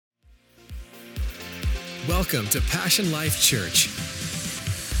Welcome to Passion Life Church.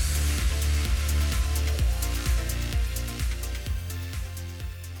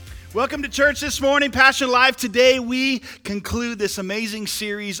 Welcome to church this morning, Passion Life. Today we conclude this amazing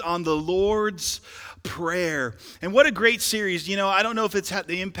series on the Lord's Prayer. And what a great series. You know, I don't know if it's had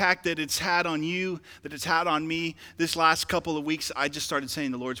the impact that it's had on you, that it's had on me. This last couple of weeks, I just started saying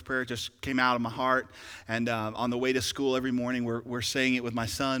the Lord's Prayer. It just came out of my heart. And on the way to school every morning, we're saying it with my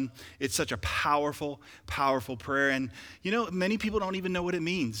son. It's such a powerful, powerful prayer. And, you know, many people don't even know what it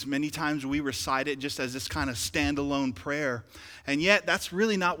means. Many times we recite it just as this kind of standalone prayer. And yet, that's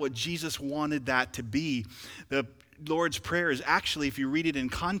really not what Jesus wanted that to be. The Lord's Prayer is actually, if you read it in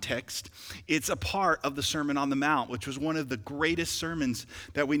context, it's a part of the Sermon on the Mount, which was one of the greatest sermons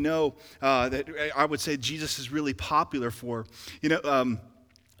that we know that I would say Jesus is really popular for. You know,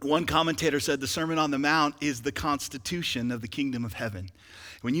 one commentator said the Sermon on the Mount is the constitution of the kingdom of heaven.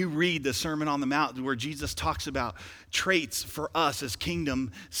 When you read the Sermon on the Mount where Jesus talks about traits for us as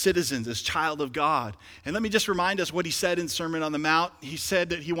kingdom citizens, as child of God. And let me just remind us what he said in Sermon on the Mount. He said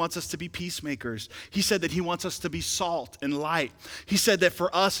that he wants us to be peacemakers. He said that he wants us to be salt and light. He said that for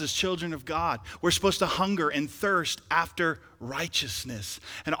us as children of God, we're supposed to hunger and thirst after righteousness.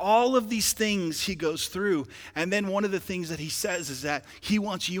 And all of these things he goes through. And then one of the things that he says is that he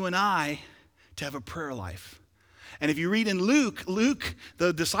wants you and I to have a prayer life. And if you read in Luke,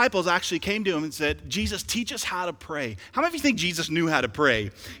 the disciples actually came to him and said, Jesus, teach us how to pray. How many of you think Jesus knew how to pray?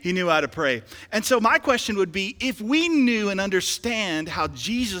 He knew how to pray. And so my question would be, if we knew and understand how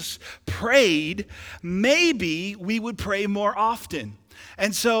Jesus prayed, maybe we would pray more often.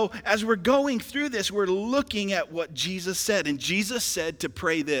 And so as we're going through this, we're looking at what Jesus said. And Jesus said to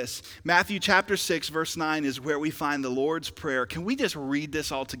pray this. Matthew chapter 6, verse 9 is where we find the Lord's Prayer. Can we just read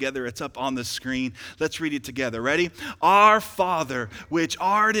this all together? It's up on the screen. Let's read it together. Ready? Our Father, which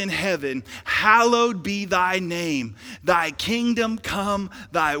art in heaven, hallowed be thy name. Thy kingdom come,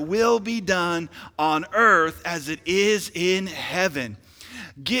 thy will be done on earth as it is in heaven.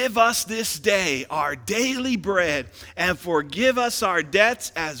 Give us this day our daily bread, and forgive us our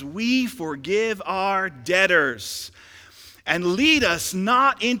debts as we forgive our debtors. And lead us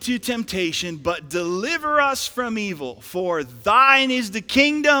not into temptation, but deliver us from evil. For thine is the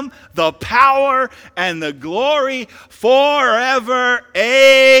kingdom, the power, and the glory forever.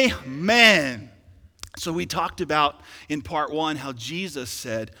 Amen. So we talked about in part one how Jesus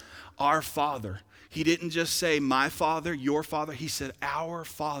said, our Father. He didn't just say, my Father, your Father. He said, our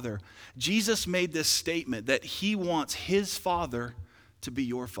Father. Jesus made this statement that he wants his Father to be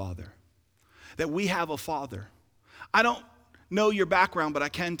your Father. That we have a Father. I don't know your background, but I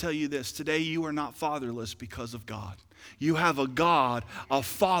can tell you this. Today you are not fatherless because of God. You have a God, a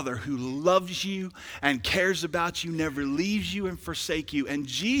Father who loves you and cares about you, never leaves you and forsake you. And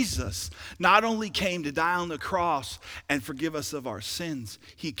Jesus not only came to die on the cross and forgive us of our sins,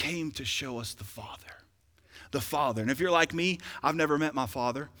 he came to show us the Father. The Father. And if you're like me, I've never met my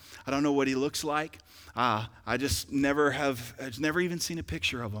father. I don't know what he looks like. I just never even seen a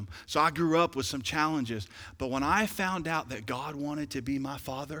picture of him. So I grew up with some challenges. But when I found out that God wanted to be my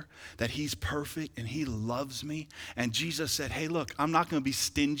Father, that he's perfect and he loves me, and Jesus said, hey, look, I'm not going to be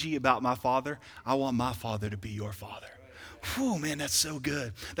stingy about my Father. I want my Father to be your Father. Whew, man, that's so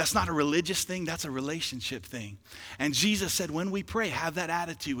good. That's not a religious thing. That's a relationship thing. And Jesus said, when we pray, have that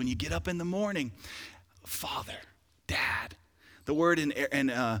attitude. When you get up in the morning, Father, Dad. The word in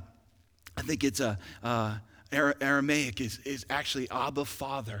I think it's Aramaic is actually Abba,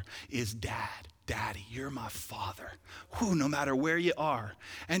 Father, is Dad. Daddy, you're my Father. Whew, no matter where you are.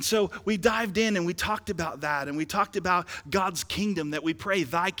 And so we dived in and we talked about that. And we talked about God's kingdom that we pray,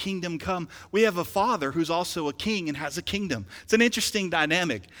 thy kingdom come. We have a Father who's also a king and has a kingdom. It's an interesting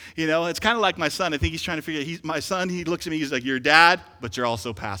dynamic. You know, it's kind of like my son. I think he's trying to figure out, my son, he looks at me, he's like, you're dad, but you're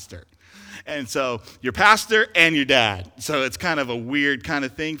also pastor. And so you're pastor and your dad. So it's kind of a weird kind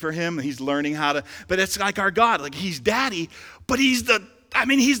of thing for him. He's learning how to, but it's like our God. Like he's daddy, but he's the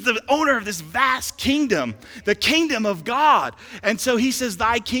owner of this vast kingdom, the kingdom of God. And so he says,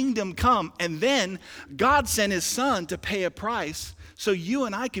 thy kingdom come. And then God sent his son to pay a price so you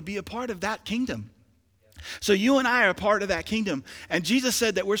and I could be a part of that kingdom. So you and I are a part of that kingdom. And Jesus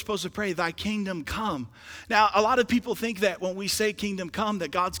said that we're supposed to pray, thy kingdom come. Now, a lot of people think that when we say kingdom come, that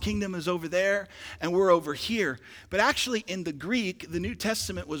God's kingdom is over there and we're over here. But actually in the Greek, the New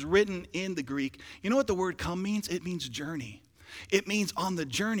Testament was written in the Greek. You know what the word come means? It means journey. It means on the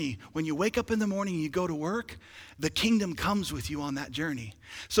journey, when you wake up in the morning and you go to work, the kingdom comes with you on that journey.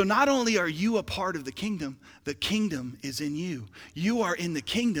 So not only are you a part of the kingdom is in you. You are in the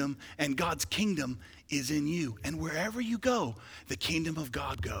kingdom and God's kingdom is in you. And wherever you go, the kingdom of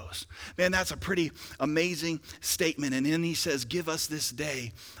God goes. Man, that's a pretty amazing statement. And then he says, give us this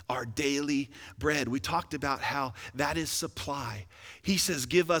day our daily bread. We talked about how that is supply. He says,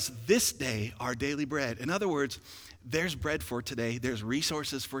 give us this day our daily bread. In other words, there's bread for today, there's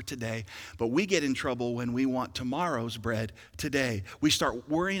resources for today, but we get in trouble when we want tomorrow's bread today. We start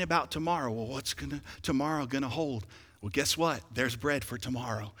worrying about tomorrow. Well, what's tomorrow gonna hold? Well, guess what? There's bread for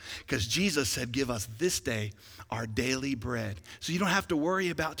tomorrow, because Jesus said, give us this day our daily bread. So you don't have to worry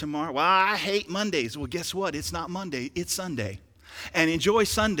about tomorrow. Well, I hate Mondays. Well, guess what? It's not Monday, it's Sunday. And enjoy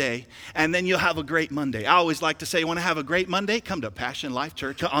Sunday, and then you'll have a great Monday. I always like to say, you want to have a great Monday? Come to Passion Life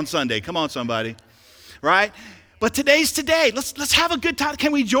Church on Sunday. Come on, somebody. Right? But today's today. Let's have a good time.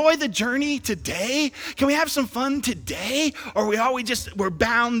 Can we enjoy the journey today? Can we have some fun today? Or we're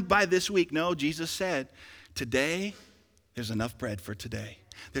bound by this week? No, Jesus said, today, there's enough bread for today.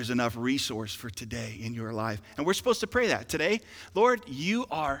 There's enough resource for today in your life. And we're supposed to pray that today. Lord, you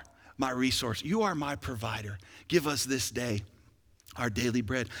are my resource. You are my provider. Give us this day our daily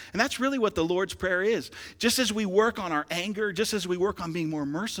bread. And that's really what the Lord's Prayer is. Just as we work on our anger, just as we work on being more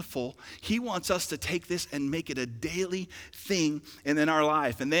merciful, he wants us to take this and make it a daily thing in our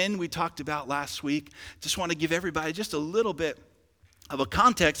life. And then we talked about last week, just want to give everybody just a little bit of a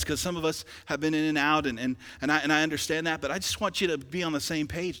context, because some of us have been in and out, and I understand that, but I just want you to be on the same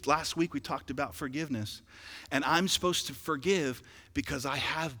page. Last week we talked about forgiveness, and I'm supposed to forgive because I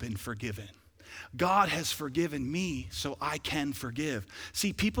have been forgiven. God has forgiven me, so I can forgive.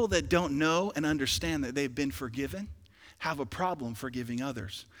 See, people that don't know and understand that they've been forgiven have a problem forgiving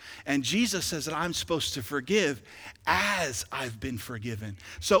others. And Jesus says that I'm supposed to forgive as I've been forgiven.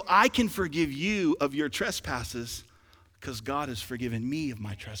 So I can forgive you of your trespasses because God has forgiven me of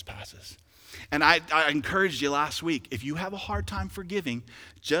my trespasses. And I encouraged you last week, if you have a hard time forgiving,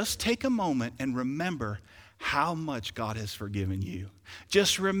 just take a moment and remember how much God has forgiven you.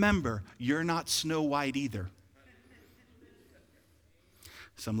 Just remember, you're not Snow White either.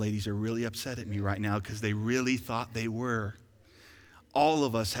 Some ladies are really upset at me right now because they really thought they were. All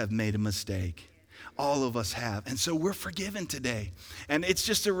of us have made a mistake. All of us have. And so we're forgiven today. And it's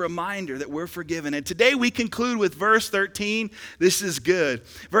just a reminder that we're forgiven. And today we conclude with verse 13. This is good.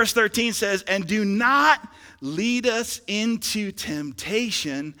 Verse 13 says, and do not lead us into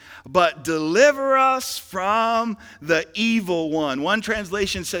temptation, but deliver us from the evil one. One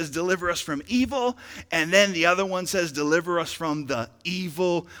translation says deliver us from evil, and then the other one says deliver us from the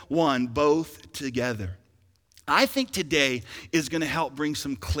evil one, both together. I think today is going to help bring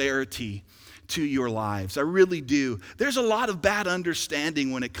some clarity to your lives. I really do. There's a lot of bad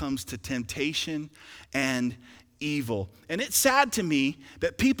understanding when it comes to temptation and evil. And it's sad to me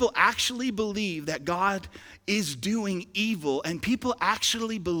that people actually believe that God is doing evil, and people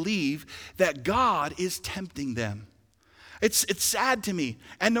actually believe that God is tempting them. It's sad to me.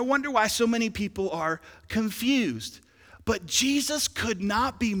 And no wonder why so many people are confused. But Jesus could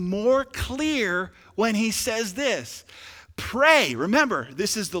not be more clear when he says this. Pray. Remember,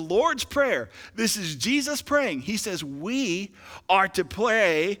 this is the Lord's Prayer. This is Jesus praying. He says we are to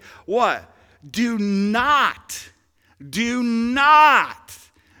pray what? Do not,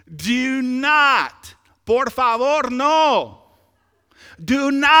 por favor, no.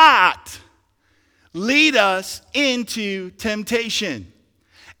 Do not lead us into temptation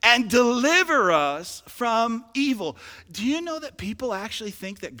and deliver us from evil. Do you know that people actually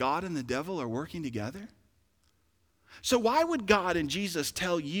think that God and the devil are working together? So why would God and Jesus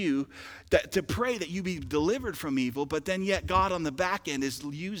tell you that to pray that you be delivered from evil, but then yet God on the back end is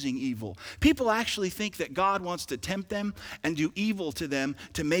using evil? People actually think that God wants to tempt them and do evil to them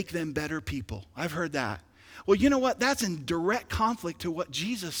to make them better people. I've heard that. Well, you know what? That's in direct conflict to what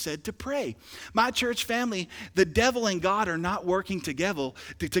Jesus said to pray. My church family, the devil and God are not working together.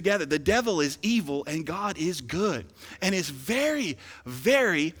 The devil is evil and God is good. And it's very,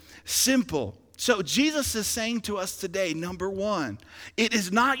 very simple. So Jesus is saying to us today, number one, it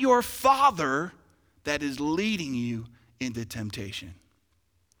is not your father that is leading you into temptation.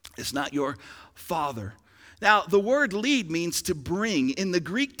 It's not your father. Now, the word lead means to bring. In the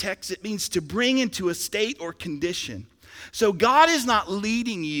Greek text, it means to bring into a state or condition. So God is not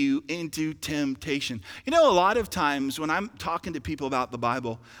leading you into temptation. You know, a lot of times when I'm talking to people about the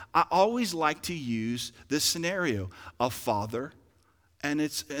Bible, I always like to use this scenario, a father and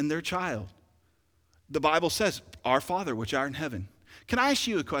their child. The Bible says, our Father, which art in heaven. Can I ask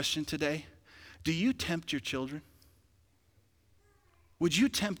you a question today? Do you tempt your children? Would you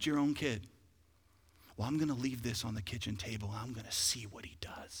tempt your own kid? Well, I'm going to leave this on the kitchen table. I'm going to see what he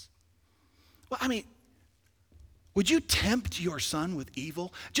does. Well, I mean, Would you tempt your son with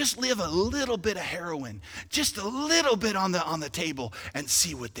evil? Just live a little bit of heroin, just a little bit on the table, and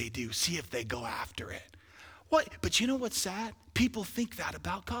see what they do. See if they go after it. What? But you know what's sad? People think that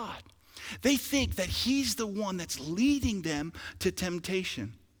about God. They think that he's the one that's leading them to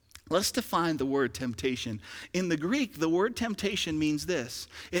temptation. Let's define the word temptation. In the Greek, the word temptation means this.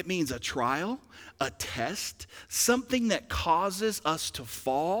 It means a trial, a test, something that causes us to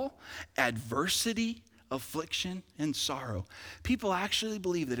fall, adversity, affliction, and sorrow. People actually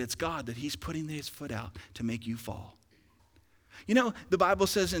believe that it's God, that he's putting his foot out to make you fall. You know, the Bible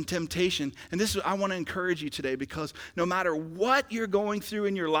says in temptation, and this is, I want to encourage you today, because no matter what you're going through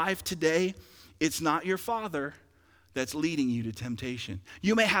in your life today, it's not your father that's leading you to temptation.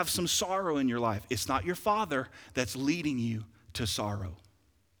 You may have some sorrow in your life. It's not your father that's leading you to sorrow.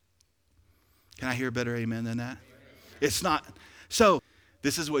 Can I hear a better amen than that? It's not. So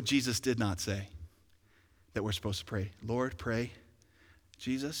this is what Jesus did not say that we're supposed to pray. Lord, pray,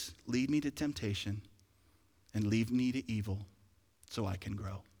 Jesus, lead me to temptation and lead me to evil so I can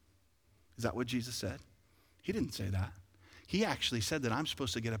grow. Is that what Jesus said? He didn't say that. He actually said that I'm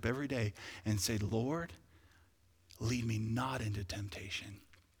supposed to get up every day and say, Lord, lead me not into temptation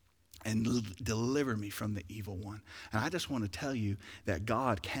and deliver me from the evil one. And I just want to tell you that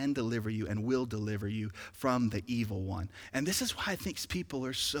God can deliver you and will deliver you from the evil one. And this is why I think people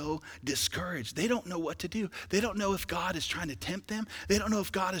are so discouraged. They don't know what to do. They don't know if God is trying to tempt them. They don't know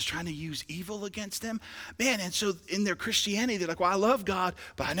if God is trying to use evil against them. Man, and so in their Christianity, they're like, well, I love God,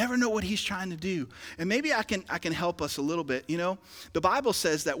 but I never know what he's trying to do. And maybe I can help us a little bit. You know, the Bible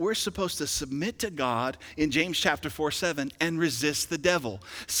says that we're supposed to submit to God in James chapter 4:7 and resist the devil.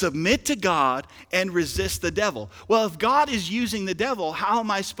 Submit to God and resist the devil. Well, if God is using the devil, how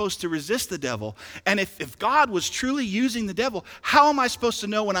am I supposed to resist the devil? And if God was truly using the devil, how am I supposed to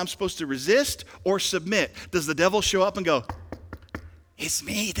know when I'm supposed to resist or submit? Does the devil show up and go, it's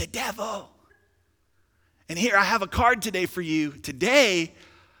me, the devil? And here, I have a card today for you. Today,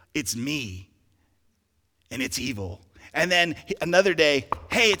 it's me, and it's evil. And then another day,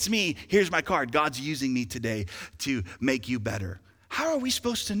 hey, it's me. Here's my card. God's using me today to make you better. How are we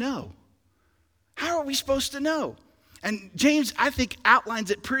supposed to know? How are we supposed to know? And James, I think,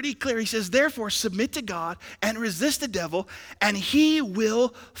 outlines it pretty clear. He says, therefore, submit to God and resist the devil, and he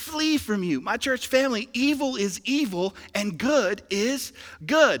will flee from you. My church family, evil is evil, and good is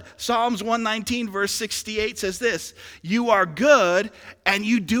good. Psalms 119, verse 68 says this, you are good, and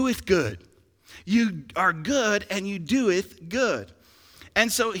you doeth good. You are good, and you doeth good. And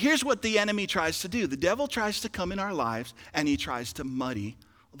so here's what the enemy tries to do. The devil tries to come in our lives, and he tries to muddy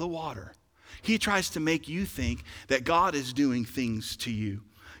the water. He tries to make you think that God is doing things to you.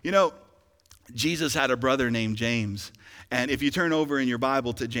 You know, Jesus had a brother named James. And if you turn over in your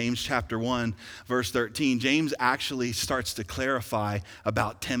Bible to James chapter 1, verse 13, James actually starts to clarify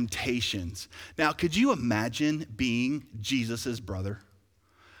about temptations. Now, could you imagine being Jesus' brother?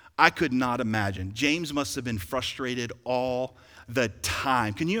 I could not imagine. James must have been frustrated all the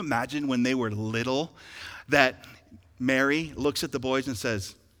time. Can you imagine when they were little that Mary looks at the boys and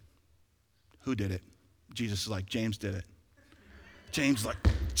says, who did it? Jesus is like, James did it. James is like,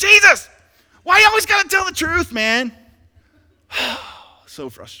 Jesus, why you always got to tell the truth, man? So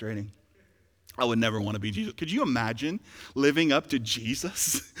frustrating. I would never want to be Jesus. Could you imagine living up to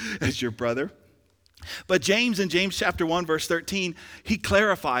Jesus as your brother? But James, in James chapter 1, verse 13, he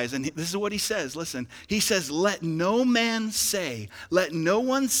clarifies, and this is what he says. Listen, he says, let no one say,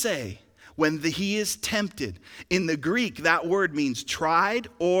 when he is tempted. In the Greek, that word means tried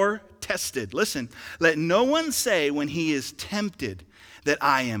or tested. Listen, let no one say when he is tempted that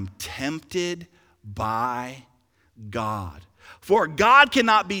I am tempted by God. For God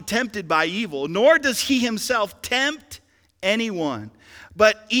cannot be tempted by evil, nor does he himself tempt anyone.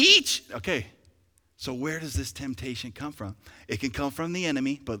 But each, okay, so where does this temptation come from? It can come from the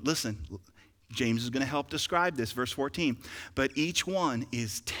enemy, but listen, James is going to help describe this. Verse 14, but each one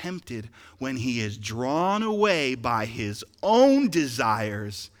is tempted when he is drawn away by his own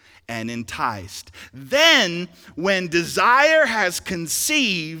desires and enticed. Then, when desire has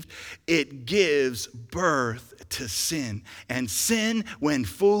conceived, it gives birth to sin. And sin, when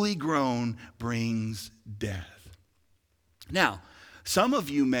fully grown, brings death. Now, some of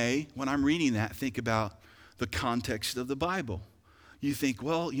you may, when I'm reading that, think about the context of the Bible. You think,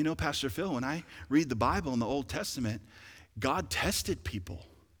 well, you know, Pastor Phil, when I read the Bible in the Old Testament, God tested people.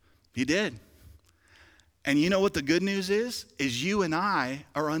 He did. And you know what the good news is? Is you and I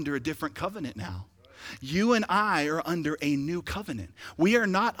are under a different covenant now. You and I are under a new covenant. We are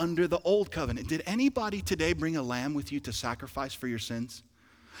not under the old covenant. Did anybody today bring a lamb with you to sacrifice for your sins?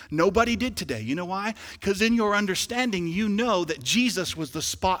 Nobody did today. You know why? Because in your understanding, you know that Jesus was the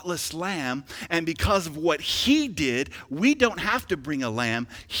spotless lamb. And because of what he did, we don't have to bring a lamb.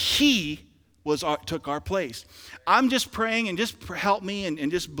 He took our place. I'm just praying, and just help me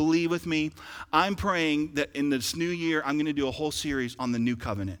and just believe with me. I'm praying that in this new year, I'm going to do a whole series on the new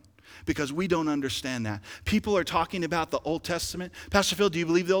covenant. Because we don't understand that. People are talking about the Old Testament. Pastor Phil, do you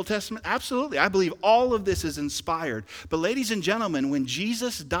believe the Old Testament? Absolutely. I believe all of this is inspired. But ladies and gentlemen, when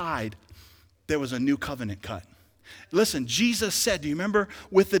Jesus died, there was a new covenant cut. Listen, Jesus said, do you remember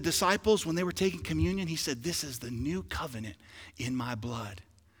with the disciples when they were taking communion? He said, this is the new covenant in my blood.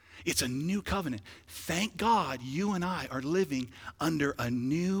 It's a new covenant. Thank God you and I are living under a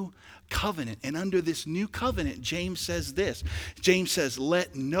new covenant. And under this new covenant, James says this. James says,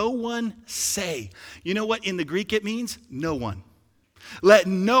 let no one say. You know what in the Greek it means? No one. Let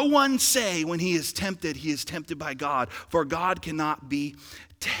no one say when he is tempted by God. For God cannot be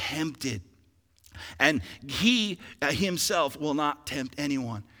tempted. And he himself will not tempt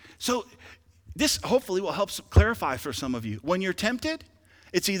anyone. So this hopefully will help clarify for some of you. When you're tempted,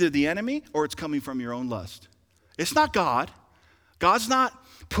 it's either the enemy or it's coming from your own lust. It's not God. God's not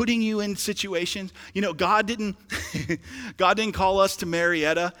putting you in situations. You know, God didn't call us to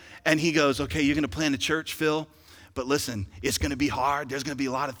Marietta and he goes, okay, you're going to plant a church, Phil. But listen, it's going to be hard. There's going to be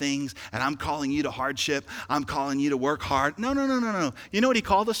a lot of things. And I'm calling you to hardship. I'm calling you to work hard. No. You know what he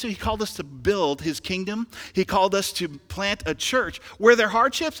called us to? He called us to build his kingdom. He called us to plant a church. Were there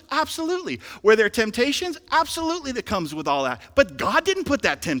hardships? Absolutely. Were there temptations? Absolutely, that comes with all that. But God didn't put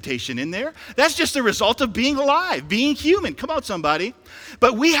that temptation in there. That's just a result of being alive, being human. Come on, somebody.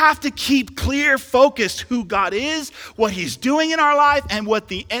 But we have to keep clear focused who God is, what he's doing in our life, and what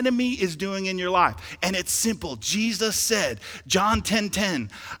the enemy is doing in your life. And it's simple. Jesus said, John 10:10,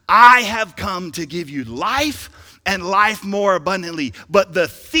 I have come to give you life and life more abundantly. But the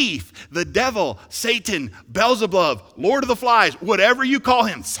thief, the devil, Satan, Beelzebub, Lord of the Flies, whatever you call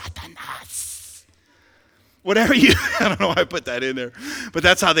him, Satanas. Whatever you, I don't know why I put that in there, but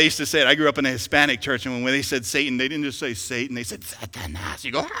that's how they used to say it. I grew up in a Hispanic church, and when they said Satan, they didn't just say Satan, they said Satanas.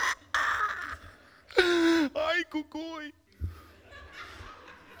 You go, ay, cucuy.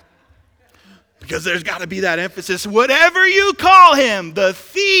 Because there's got to be that emphasis. Whatever you call him, the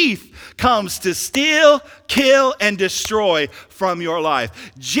thief comes to steal, kill, and destroy from your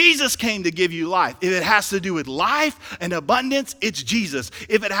life. Jesus came to give you life. If it has to do with life and abundance, it's Jesus.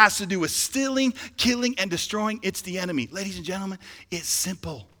 If it has to do with stealing, killing, and destroying, it's the enemy. Ladies and gentlemen, it's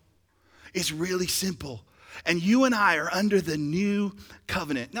simple. It's really simple. And you and I are under the new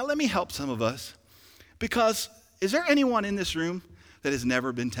covenant. Now let me help some of us. Because is there anyone in this room that has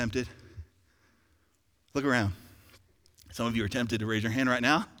never been tempted? Look around. Some of you are tempted to raise your hand right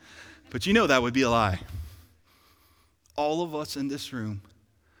now, but you know that would be a lie. All of us in this room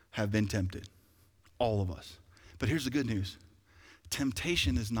have been tempted. All of us. But here's the good news.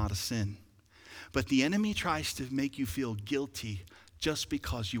 Temptation is not a sin. But the enemy tries to make you feel guilty just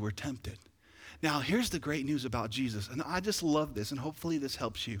because you were tempted. Now, here's the great news about Jesus, and I just love this, and hopefully this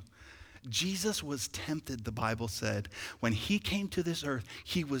helps you. Jesus was tempted, the Bible said. When he came to this earth,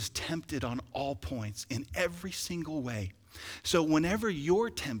 he was tempted on all points, in every single way. So whenever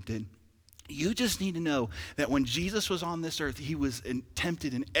you're tempted, you just need to know that when Jesus was on this earth, he was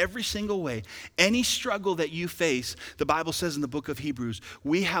tempted in every single way. Any struggle that you face, the Bible says in the book of Hebrews,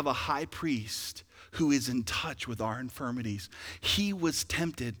 we have a high priest who is in touch with our infirmities. He was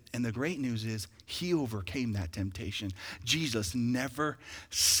tempted, and the great news is he overcame that temptation. Jesus never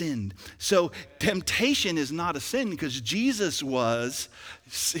sinned. So temptation is not a sin because Jesus was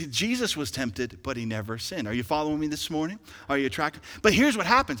tempted, but he never sinned. Are you following me this morning? Are you attracted? But here's what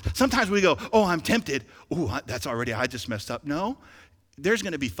happens. Sometimes we go, oh, I'm tempted. Oh, I just messed up. No. There's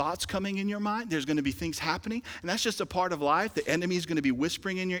going to be thoughts coming in your mind. There's going to be things happening. And that's just a part of life. The enemy is going to be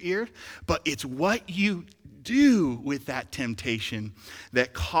whispering in your ear. But it's what you do with that temptation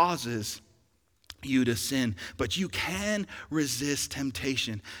that causes you to sin. But you can resist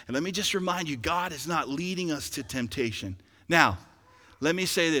temptation. And let me just remind you, God is not leading us to temptation. Now, let me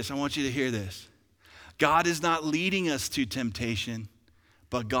say this. I want you to hear this. God is not leading us to temptation,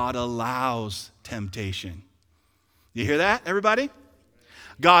 but God allows temptation. You hear that, everybody?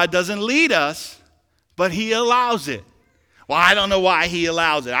 God doesn't lead us, but he allows it. Well, I don't know why he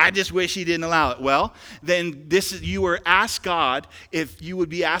allows it. I just wish he didn't allow it. Well, then you were asked God if you would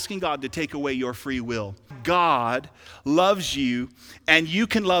be asking God to take away your free will. God loves you, and you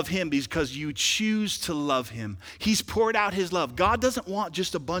can love him because you choose to love him. He's poured out his love. God doesn't want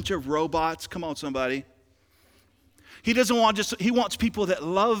just a bunch of robots. Come on, somebody. He doesn't want he wants people that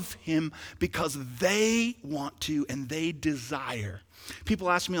love him because they want to and they desire. People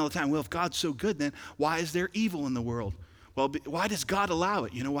ask me all the time, well, if God's so good, then why is there evil in the world? Well, why does God allow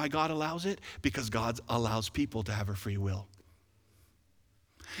it? You know why God allows it? Because God allows people to have a free will.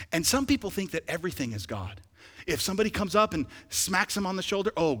 And some people think that everything is God. If somebody comes up and smacks them on the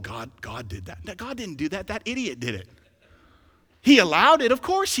shoulder, oh, God did that. No, God didn't do that. That idiot did it. He allowed it. Of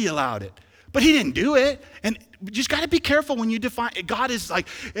course he allowed it. But he didn't do it. And you just got to be careful when you define it. God is like,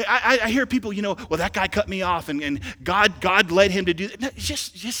 I hear people, well, that guy cut me off and God led him to do that. No,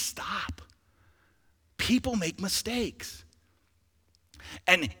 just stop. People make mistakes.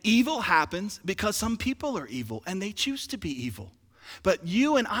 And evil happens because some people are evil and they choose to be evil. But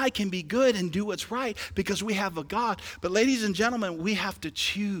you and I can be good and do what's right because we have a God. But ladies and gentlemen, we have to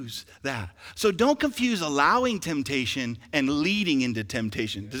choose that. So don't confuse allowing temptation and leading into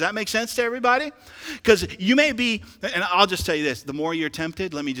temptation. Does that make sense to everybody? Because you may be, and I'll just tell you this, the more you're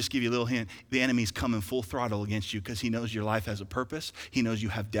tempted, let me just give you a little hint, the enemy's coming full throttle against you because he knows your life has a purpose. He knows you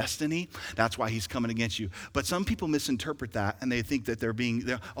have destiny. That's why he's coming against you. But some people misinterpret that and they think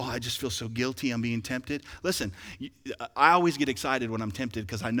that I just feel so guilty, I'm being tempted. Listen, I always get excited when I'm tempted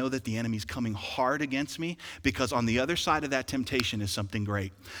because I know that the enemy's coming hard against me because on the other side of that temptation is something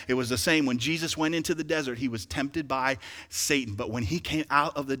great. It was the same when Jesus went into the desert. He was tempted by Satan. But when he came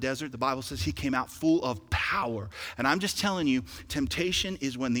out of the desert, the Bible says he came out full of power. And I'm just telling you, temptation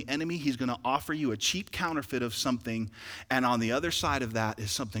is when the enemy, he's going to offer you a cheap counterfeit of something. And on the other side of that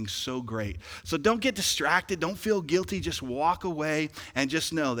is something so great. So don't get distracted. Don't feel guilty. Just walk away and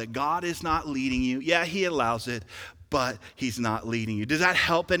just know that God is not leading you. Yeah, he allows it, but he's not leading you. Does that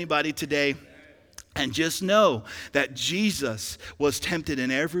help anybody today? And just know that Jesus was tempted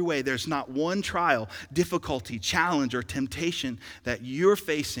in every way. There's not one trial, difficulty, challenge, or temptation that you're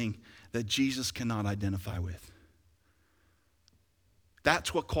facing that Jesus cannot identify with.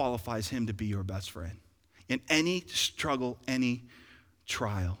 That's what qualifies him to be your best friend. In any struggle, any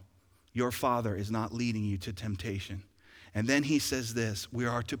trial, your Father is not leading you to temptation. And then he says this, we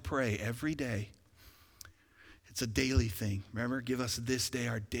are to pray every day. It's a daily thing. Remember, give us this day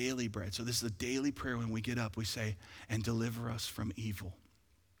our daily bread. So this is a daily prayer when we get up. We say, and deliver us from evil.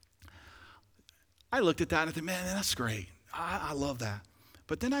 I looked at that and I thought, man, that's great. I love that.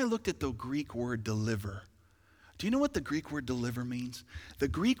 But then I looked at the Greek word deliver. Do you know what the Greek word deliver means? The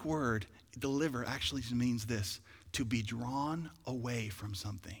Greek word deliver actually means this, to be drawn away from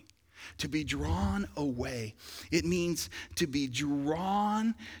something. To be drawn away. It means to be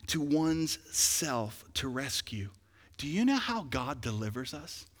drawn to one's self to rescue. Do you know how God delivers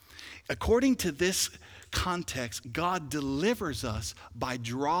us? According to this context, God delivers us by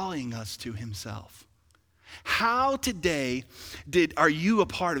drawing us to himself. How today are you a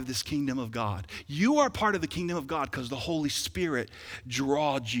part of this kingdom of God? You are part of the kingdom of God because the Holy Spirit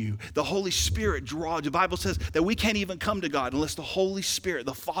drawed you. The Holy Spirit drawed you. The Bible says that we can't even come to God unless the Holy Spirit,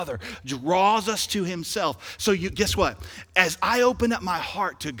 the Father, draws us to himself. So guess what? As I open up my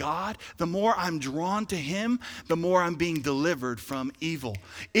heart to God, the more I'm drawn to him, the more I'm being delivered from evil.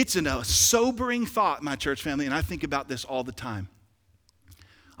 It's a sobering thought, my church family, and I think about this all the time.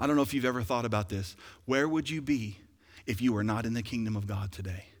 I don't know if you've ever thought about this. Where would you be if you were not in the kingdom of God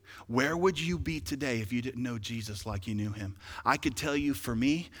today? Where would you be today if you didn't know Jesus like you knew him? I could tell you, for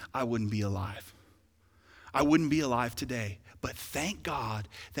me, I wouldn't be alive. I wouldn't be alive today. But thank God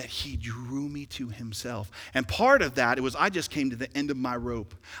that he drew me to himself. And part of that, I just came to the end of my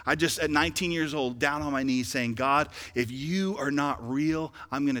rope. I just, at 19 years old, down on my knees saying, God, if you are not real,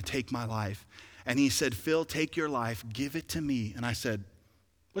 I'm going to take my life. And he said, Phil, take your life, give it to me. And I said,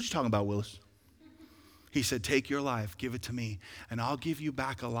 what are you talking about, Willis? He said, take your life, give it to me, and I'll give you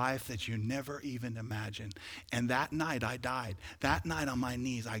back a life that you never even imagined. And that night I died. That night on my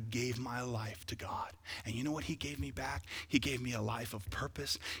knees, I gave my life to God. And you know what he gave me back? He gave me a life of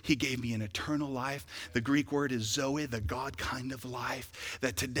purpose. He gave me an eternal life. The Greek word is Zoe, the God kind of life,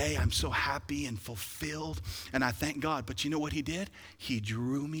 that today I'm so happy and fulfilled, and I thank God. But you know what he did? He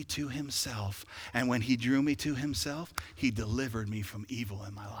drew me to himself. And when he drew me to himself, he delivered me from evil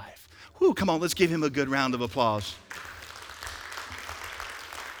in my life. Whew, come on, let's give him a good round of applause.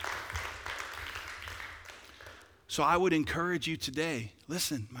 So I would encourage you today,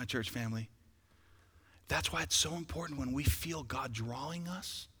 listen, my church family, that's why it's so important when we feel God drawing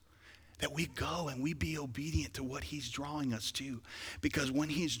us, that we go and we be obedient to what he's drawing us to. Because when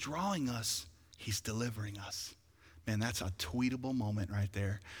he's drawing us, he's delivering us. Man, that's a tweetable moment right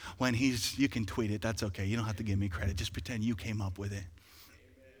there. When you can tweet it, that's okay. You don't have to give me credit. Just pretend you came up with it.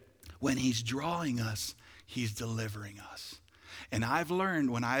 When he's drawing us, he's delivering us. And I've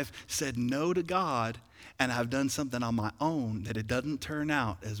learned when I've said no to God and I've done something on my own that it doesn't turn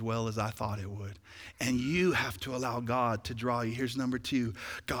out as well as I thought it would. And you have to allow God to draw you. Here's number 2.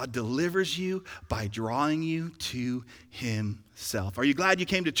 God delivers you by drawing you to himself. Are you glad you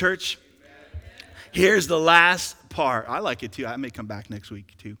came to church? Here's the last part. I like it too. I may come back next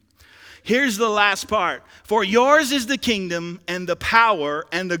week too. Here's the last part. For yours is the kingdom and the power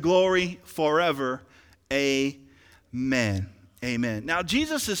and the glory forever. Amen. Amen. Now,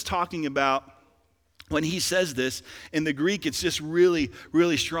 Jesus is talking about, when he says this, in the Greek, it's just really,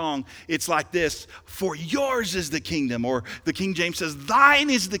 really strong. It's like this: for yours is the kingdom, or the King James says, thine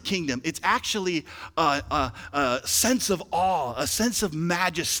is the kingdom. It's actually a sense of awe, a sense of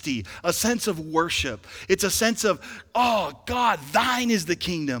majesty, a sense of worship. It's a sense of, oh, God, thine is the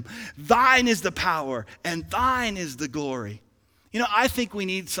kingdom, thine is the power, and thine is the glory. You know, I think we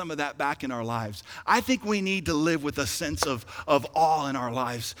need some of that back in our lives. I think we need to live with a sense of awe in our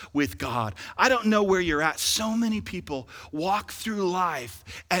lives with God. I don't know where you're at. So many people walk through life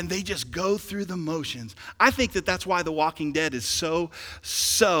and they just go through the motions. I think that's why The Walking Dead is so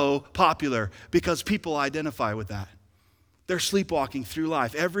popular, because people identify with that. They're sleepwalking through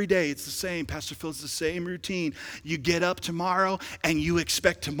life. Every day it's the same. Pastor Phil's the same routine. You get up tomorrow and you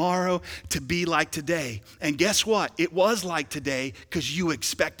expect tomorrow to be like today. And guess what? It was like today because you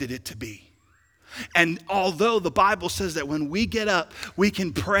expected it to be. And although the Bible says that when we get up, we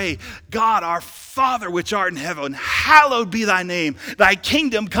can pray, God, our Father which art in heaven, hallowed be thy name. Thy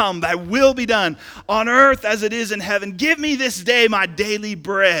kingdom come, thy will be done on earth as it is in heaven. Give me this day my daily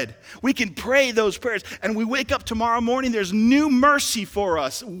bread. We can pray those prayers. And we wake up tomorrow morning, there's new mercy for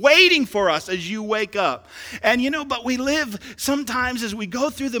us, waiting for us as you wake up. And but we live sometimes as we go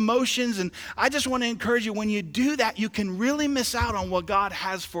through the motions. And I just want to encourage you, when you do that, you can really miss out on what God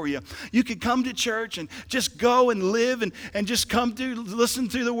has for you. You could come to church and just go and live and just come to listen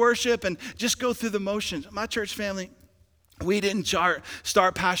to the worship and just go through the motions. My church family, we didn't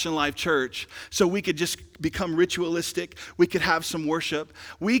start Passion Life Church so we could just become ritualistic. We could have some worship.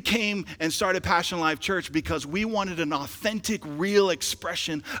 We came and started Passion Life Church because we wanted an authentic, real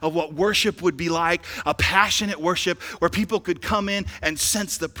expression of what worship would be like, a passionate worship where people could come in and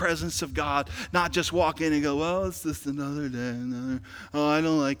sense the presence of God, not just walk in and go, well, it's just another day. Oh, I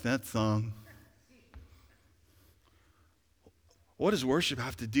don't like that song. What does worship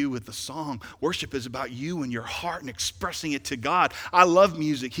have to do with the song? Worship is about you and your heart and expressing it to God. I love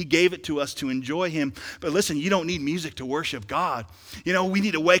music. He gave it to us to enjoy him. But listen, you don't need music to worship God. We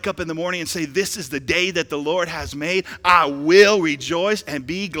need to wake up in the morning and say, this is the day that the Lord has made. I will rejoice and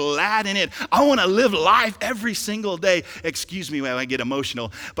be glad in it. I want to live life every single day. Excuse me when I get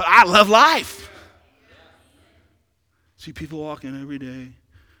emotional, but I love life. See people walking every day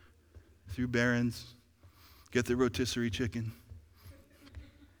through Barron's, get their rotisserie chicken.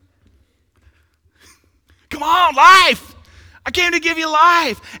 Come on, life. I came to give you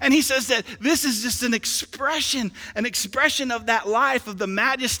life. And he says that this is just an expression of that life, of the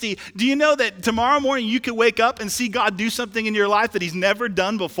majesty. Do you know that tomorrow morning you could wake up and see God do something in your life that he's never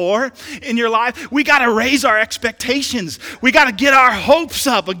done before in your life? We got to raise our expectations. We got to get our hopes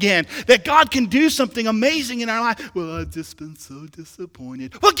up again that God can do something amazing in our life. Well, I've just been so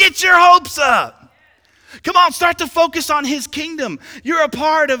disappointed. Well, get your hopes up. Come on, start to focus on his kingdom. You're a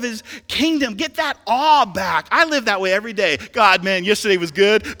part of his kingdom. Get that awe back. I live that way every day. God, man, yesterday was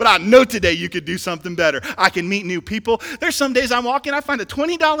good, but I know today you could do something better. I can meet new people. There's some days I'm walking, I find a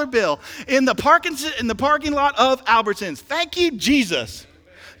 $20 bill in the parking lot of Albertsons. Thank you, Jesus.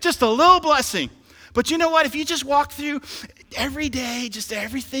 Just a little blessing. But you know what? If you just walk through every day, just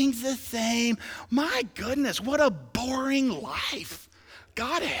everything's the same. My goodness, what a boring life.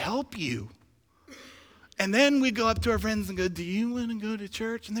 God help you. And then we go up to our friends and go, do you want to go to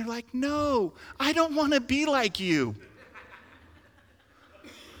church? And they're like, no, I don't want to be like you.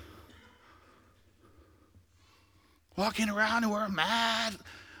 Walking around and we're mad.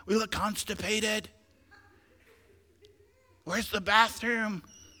 We look constipated. Where's the bathroom?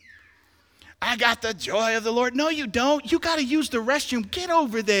 I got the joy of the Lord. No, you don't. You got to use the restroom. Get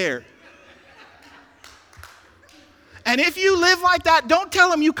over there. And if you live like that, don't tell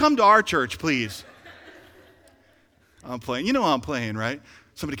them you come to our church, please. I'm playing. You know I'm playing, right?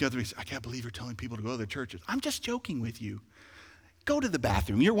 Somebody comes to me and says, I can't believe you're telling people to go to their churches. I'm just joking with you. Go to the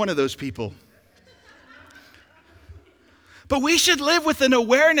bathroom. You're one of those people. But we should live with an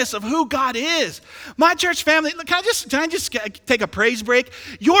awareness of who God is. My church family, can I just take a praise break?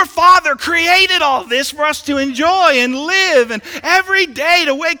 Your Father created all this for us to enjoy and live, and every day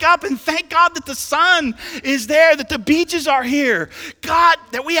to wake up and thank God that the sun is there, that the beaches are here. God,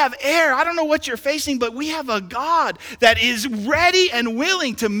 that we have air. I don't know what you're facing, but we have a God that is ready and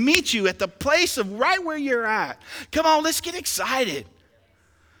willing to meet you at the place of right where you're at. Come on, let's get excited.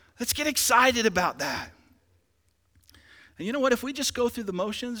 Let's get excited about that. And you know what? If we just go through the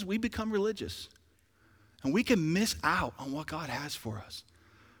motions, we become religious. And we can miss out on what God has for us.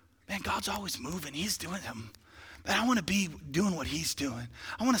 Man, God's always moving. He's doing them. Man, I want to be doing what he's doing.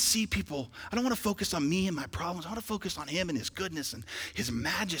 I want to see people. I don't want to focus on me and my problems. I want to focus on him and his goodness and his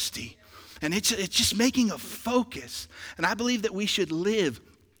majesty. And it's just making a focus. And I believe that we should live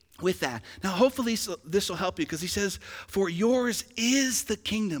with that. Now, hopefully this will help you, because he says, for yours is the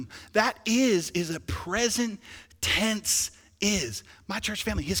kingdom. That is a present tense is. My church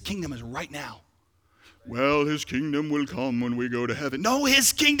family, his kingdom is right now. Well, his kingdom will come when we go to heaven. No,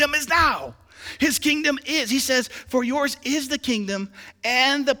 his kingdom is now. His kingdom is. He says, for yours is the kingdom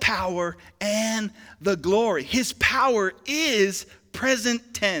and the power and the glory. His power is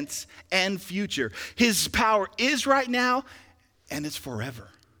present tense and future. His power is right now, and it's forever.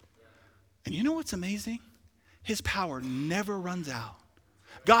 And you know what's amazing? His power never runs out.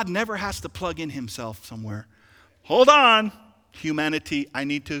 God never has to plug in himself somewhere. Hold on, humanity, I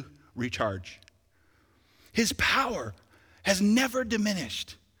need to recharge. His power has never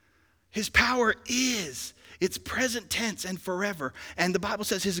diminished. His power is. It's present tense and forever. And the Bible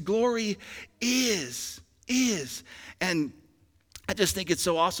says his glory is. And I just think it's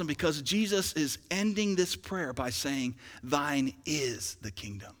so awesome, because Jesus is ending this prayer by saying, thine is the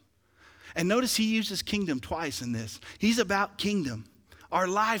kingdom. And notice he uses kingdom twice in this. He's about kingdom. Our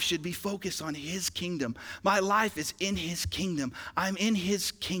life should be focused on his kingdom. My life is in his kingdom. I'm in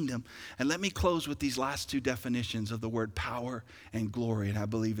his kingdom. And let me close with these last two definitions of the word power and glory, and I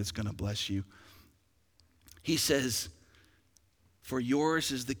believe it's going to bless you. He says, for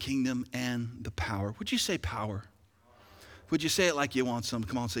yours is the kingdom and the power. Would you say power? Would you say it like you want some?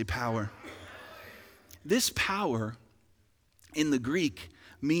 Come on, say power. This power in the Greek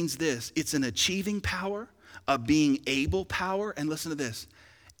means this. It's an achieving power, a being able power, and listen to this,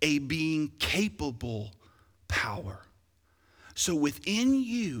 a being capable power. So within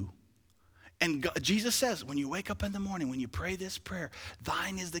you, and God, Jesus says, when you wake up in the morning, when you pray this prayer,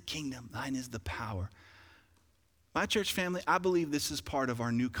 thine is the kingdom, thine is the power. My church family, I believe this is part of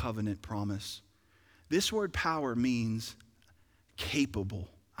our new covenant promise. This word power means capable.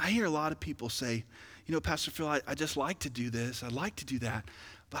 I hear a lot of people say, you know, Pastor Phil, I just like to do this, I'd like to do that,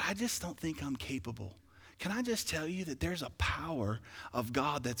 but I just don't think I'm capable. Can I just tell you that there's a power of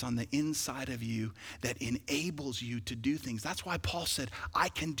God that's on the inside of you that enables you to do things? That's why Paul said, I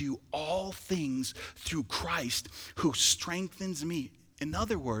can do all things through Christ who strengthens me. In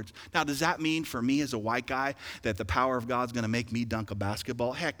other words, now does that mean for me as a white guy that the power of God's going to make me dunk a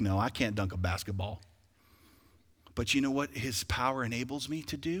basketball? Heck no, I can't dunk a basketball. But you know what his power enables me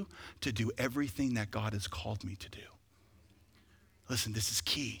to do? To do everything that God has called me to do. Listen, this is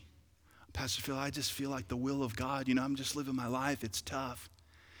key. Pastor Phil, I just feel like the will of God, I'm just living my life. It's tough.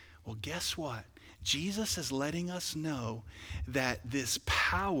 Well, guess what? Jesus is letting us know that this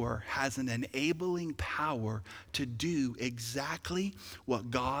power has an enabling power to do exactly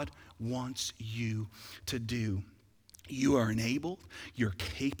what God wants you to do. You are enabled. You're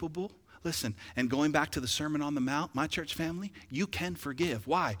capable. Listen, and going back to the Sermon on the Mount, my church family, you can forgive.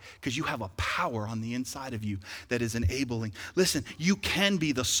 Why? Because you have a power on the inside of you that is enabling. Listen, you can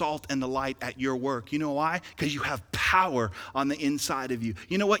be the salt and the light at your work. You know why? Because you have power on the inside of you.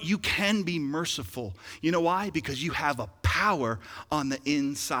 You know what? You can be merciful. You know why? Because you have a power on the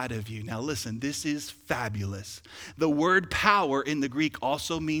inside of you. Now listen, this is fabulous. The word power in the Greek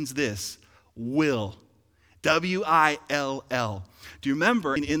also means this, will. W-I-L-L. Do you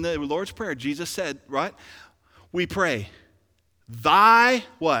remember in the Lord's Prayer, Jesus said, right? We pray, thy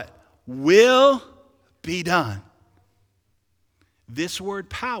what? Will be done. This word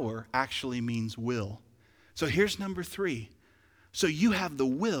power actually means will. So here's number 3. So you have the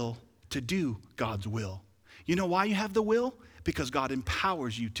will to do God's will. You know why you have the will? Because God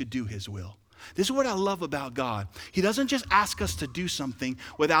empowers you to do his will. This is what I love about God. He doesn't just ask us to do something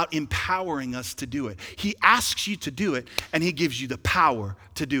without empowering us to do it. He asks you to do it, and he gives you the power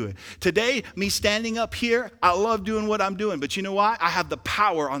to do it. Today, me standing up here, I love doing what I'm doing, but you know what? I have the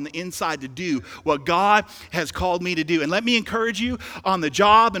power on the inside to do what God has called me to do. And let me encourage you, on the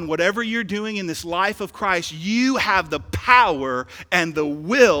job and whatever you're doing in this life of Christ, you have the power and the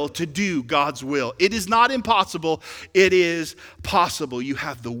will to do God's will. It is not impossible. It is possible. You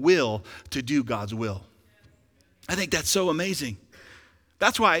have the will to do God's will. I think that's so amazing.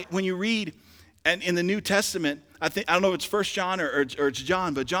 That's why when you read and in the New Testament, I don't know if it's 1 John or it's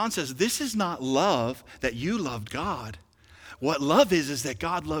John, but John says, this is not love that you loved God. What love is that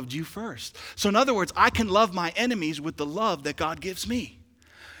God loved you first. So in other words, I can love my enemies with the love that God gives me.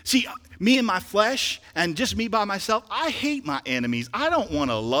 See, me and my flesh and just me by myself, I hate my enemies. I don't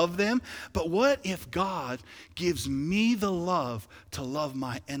want to love them. But what if God gives me the love to love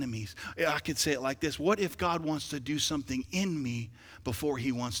my enemies? I could say it like this. What if God wants to do something in me before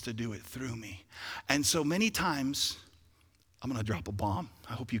he wants to do it through me? And so many times, I'm going to drop a bomb.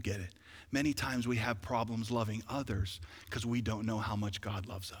 I hope you get it. Many times we have problems loving others because we don't know how much God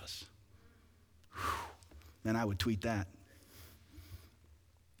loves us. Man, I would tweet that.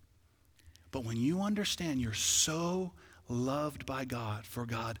 But when you understand you're so loved by God, for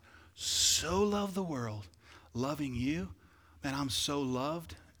God so loved the world, loving you, man, I'm so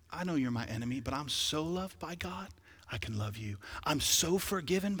loved. I know you're my enemy, but I'm so loved by God, I can love you. I'm so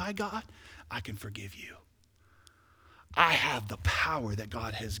forgiven by God, I can forgive you. I have the power that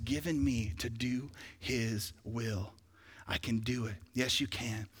God has given me to do his will. I can do it. Yes, you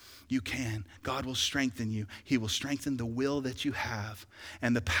can. You can. God will strengthen you. He will strengthen the will that you have.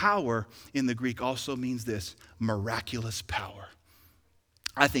 And the power in the Greek also means this, miraculous power.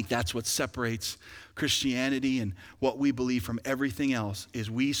 I think that's what separates Christianity and what we believe from everything else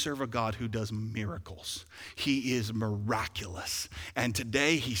is we serve a God who does miracles. He is miraculous. And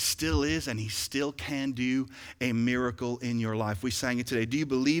today he still is, and he still can do a miracle in your life. We sang it today. Do you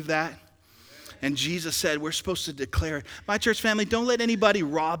believe that? And Jesus said, we're supposed to declare it. My church family, don't let anybody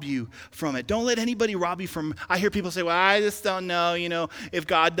rob you from it. Don't let anybody rob you from, I hear people say, well, I just don't know, if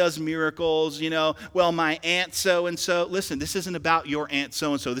God does miracles, well, my aunt so-and-so. Listen, this isn't about your aunt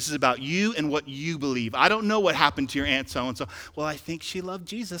so-and-so. This is about you and what you believe. I don't know what happened to your aunt so-and-so. Well, I think she loved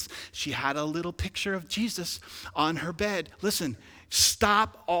Jesus. She had a little picture of Jesus on her bed. Listen,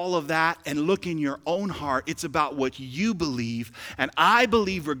 stop all of that and look in your own heart. It's about what you believe. And I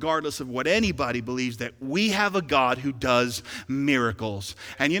believe, regardless of what anybody believes, that we have a God who does miracles.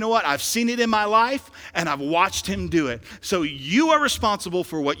 And you know what? I've seen it in my life, and I've watched him do it. So you are responsible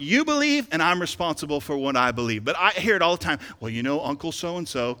for what you believe, and I'm responsible for what I believe. But I hear it all the time. Well, Uncle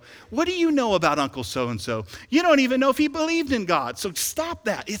so-and-so. What do you know about Uncle so-and-so? You don't even know if he believed in God. So stop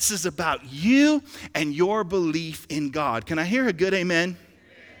that. This is about you and your belief in God. Can I hear a good amen?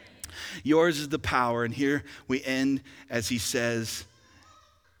 Yours is the power. And here we end as he says,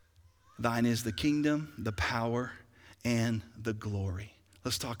 thine is the kingdom, the power, and the glory.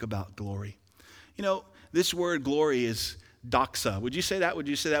 Let's talk about glory. This word glory is doxa. Would you say that? Would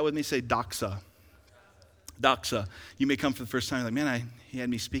you say that with me? Say doxa. Doxa. You may come for the first time like, man, he had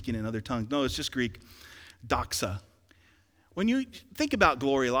me speaking in other tongues. No, it's just Greek. Doxa. When you think about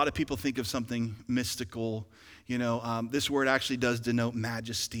glory, a lot of people think of something mystical. This word actually does denote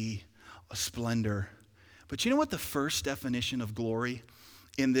majesty, splendor. But you know what the first definition of glory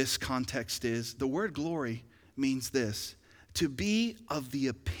in this context is? The word glory means this: to be of the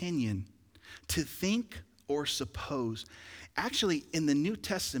opinion, to think or suppose. Actually, in the New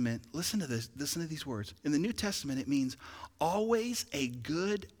Testament, listen to these words. In the New Testament, it means always a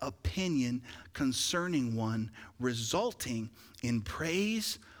good opinion concerning one, resulting in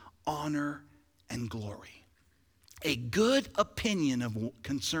praise, honor, and glory. A good opinion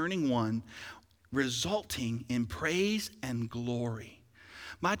concerning one, resulting in praise and glory.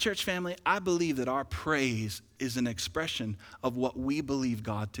 My church family, I believe that our praise is an expression of what we believe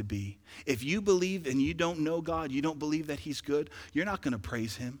God to be. If you believe and you don't know God, you don't believe that he's good, you're not going to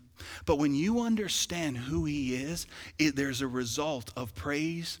praise him. But when you understand who he is, there's a result of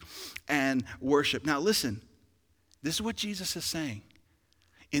praise and worship. Now listen, this is what Jesus is saying.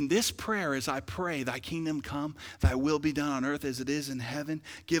 In this prayer, as I pray, thy kingdom come, thy will be done on earth as it is in heaven.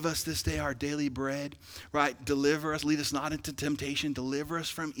 Give us this day our daily bread, right? Deliver us, lead us not into temptation, deliver us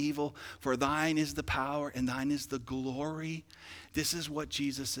from evil, for thine is the power and thine is the glory. This is what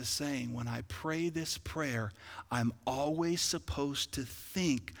Jesus is saying. When I pray this prayer, I'm always supposed to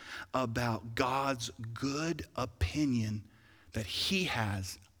think about God's good opinion that he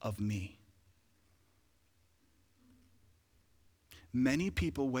has of me. Many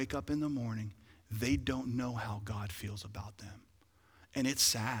people wake up in the morning, they don't know how God feels about them. And it's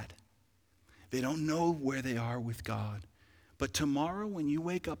sad. They don't know where they are with God. But tomorrow when you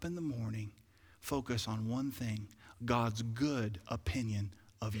wake up in the morning, focus on one thing, God's good opinion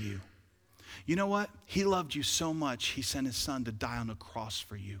of you. You know what? He loved you so much, he sent his son to die on the cross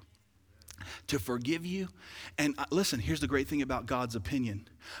for you, to forgive you. And listen, here's the great thing about God's opinion.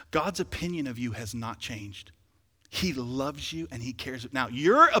 God's opinion of you has not changed. He loves you and he cares. Now,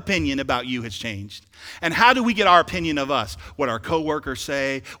 your opinion about you has changed. And how do we get our opinion of us? What our coworkers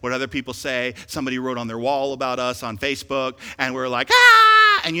say, what other people say. Somebody wrote on their wall about us on Facebook, and we're like,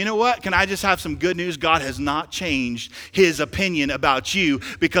 ah! And you know what? Can I just have some good news? God has not changed his opinion about you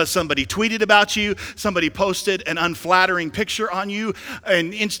because somebody tweeted about you, somebody posted an unflattering picture on you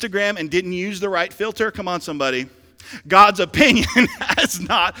on Instagram and didn't use the right filter. Come on, somebody. God's opinion has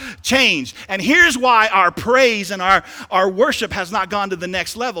not changed. And here's why our praise and our worship has not gone to the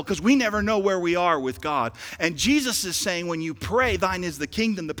next level, because we never know where we are with God. And Jesus is saying, when you pray, thine is the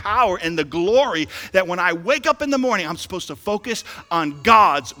kingdom, the power, and the glory, that when I wake up in the morning, I'm supposed to focus on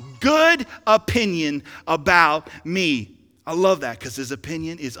God's good opinion about me. I love that because his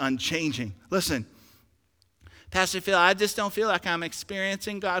opinion is unchanging. Listen, Pastor Phil, I just don't feel like I'm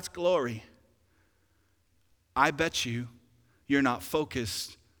experiencing God's glory. I bet you're not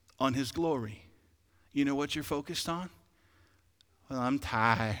focused on his glory. You know what you're focused on? Well, I'm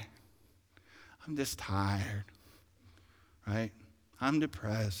tired. I'm just tired, right? I'm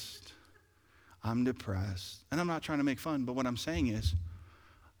depressed. And I'm not trying to make fun, but what I'm saying is,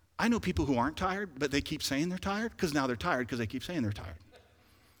 I know people who aren't tired, but they keep saying they're tired because now they're tired because they keep saying they're tired.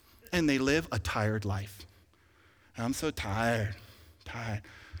 And they live a tired life. I'm so tired.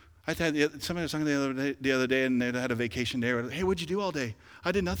 I had somebody was talking the other day, and they had a vacation day. Hey, what'd you do all day?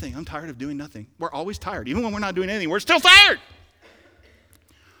 I did nothing. I'm tired of doing nothing. We're always tired. Even when we're not doing anything, we're still tired.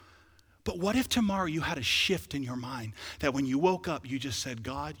 But what if tomorrow you had a shift in your mind that when you woke up, you just said,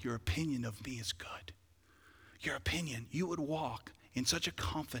 God, your opinion of me is good. Your opinion, you would walk in such a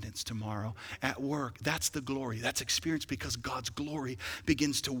confidence tomorrow at work. That's the glory. That's experience because God's glory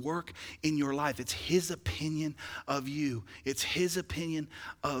begins to work in your life. It's his opinion of you. It's his opinion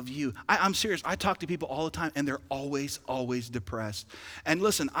of you. I'm serious. I talk to people all the time and they're always depressed. And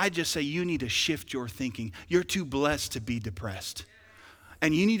listen, I just say you need to shift your thinking. You're too blessed to be depressed.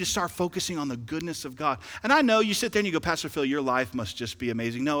 And you need to start focusing on the goodness of God. And I know you sit there and you go, Pastor Phil, your life must just be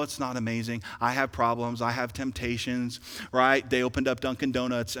amazing. No, it's not amazing. I have problems. I have temptations, right? They opened up Dunkin'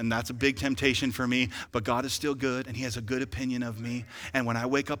 Donuts, and that's a big temptation for me. But God is still good, and he has a good opinion of me. And when I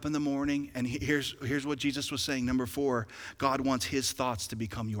wake up in the morning, and here's what Jesus was saying, number 4, God wants his thoughts to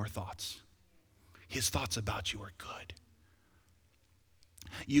become your thoughts. His thoughts about you are good.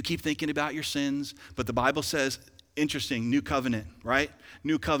 You keep thinking about your sins, but the Bible says, interesting, new covenant, right?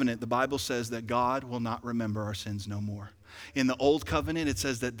 New covenant, the Bible says that God will not remember our sins no more. In the old covenant, it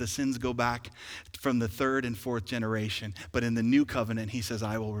says that the sins go back from the 3rd and 4th generation. But in the new covenant, he says,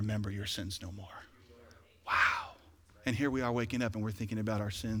 I will remember your sins no more. Wow. And here we are waking up and we're thinking about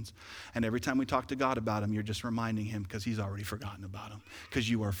our sins. And every time we talk to God about them, you're just reminding him because he's already forgotten about them because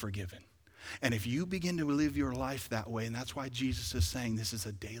you are forgiven. And if you begin to live your life that way, and that's why Jesus is saying this is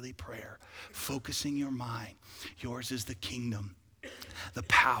a daily prayer, focusing your mind. Yours is the kingdom, the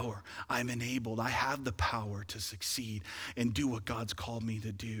power. I'm enabled. I have the power to succeed and do what God's called me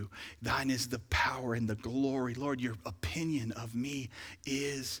to do. Thine is the power and the glory. Lord, your opinion of me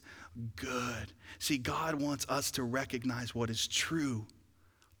is good. See, God wants us to recognize what is true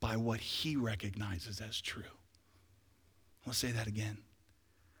by what he recognizes as true. I'll say that again.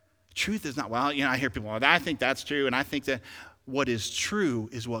 Truth is not, well, I hear people, well, I think that's true, and I think that what is true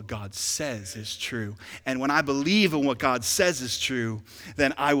is what God says is true. And when I believe in what God says is true,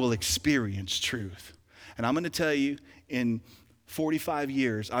 then I will experience truth. And I'm going to tell you, in 45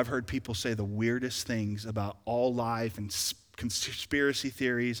 years, I've heard people say the weirdest things about all life and conspiracy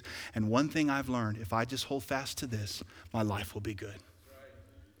theories. And one thing I've learned, if I just hold fast to this, my life will be good.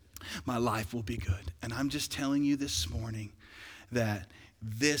 My life will be good. And I'm just telling you this morning that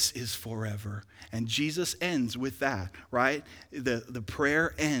this is forever. And Jesus ends with that, right? The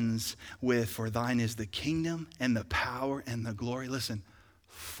prayer ends with, for thine is the kingdom and the power and the glory. Listen,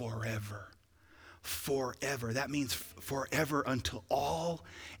 forever. Forever. That means forever until all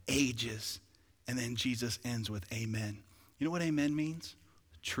ages. And then Jesus ends with amen. You know what amen means?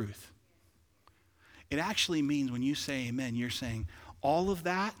 Truth. It actually means when you say amen, you're saying, all of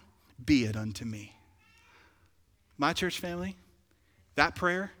that, be it unto me. My church family, that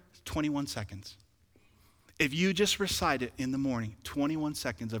prayer is 21 seconds. If you just recite it in the morning, 21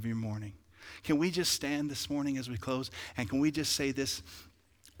 seconds of your morning, Can we just stand this morning as we close? And can we just say this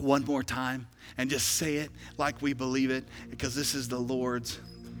one more time and just say it like we believe it? Because this is the Lord's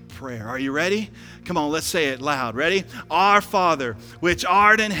Prayer. Are you ready? Come on, let's say it loud. Ready? Our Father, which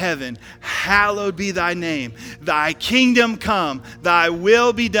art in heaven, hallowed be thy name. Thy kingdom come, thy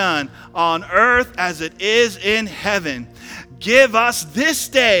will be done on earth as it is in heaven. Give us this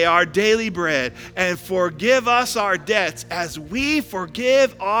day our daily bread, and forgive us our debts as we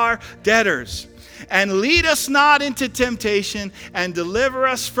forgive our debtors. And lead us not into temptation, and deliver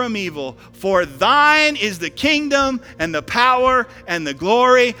us from evil. For thine is the kingdom, and the power, and the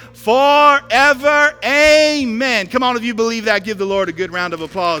glory forever. Amen. Come on, if you believe that, give the Lord a good round of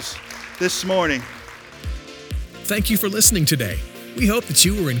applause this morning. Thank you for listening today. We hope that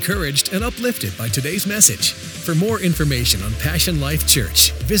you were encouraged and uplifted by today's message. For more information on Passion Life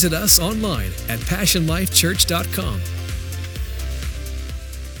Church, visit us online at passionlifechurch.com.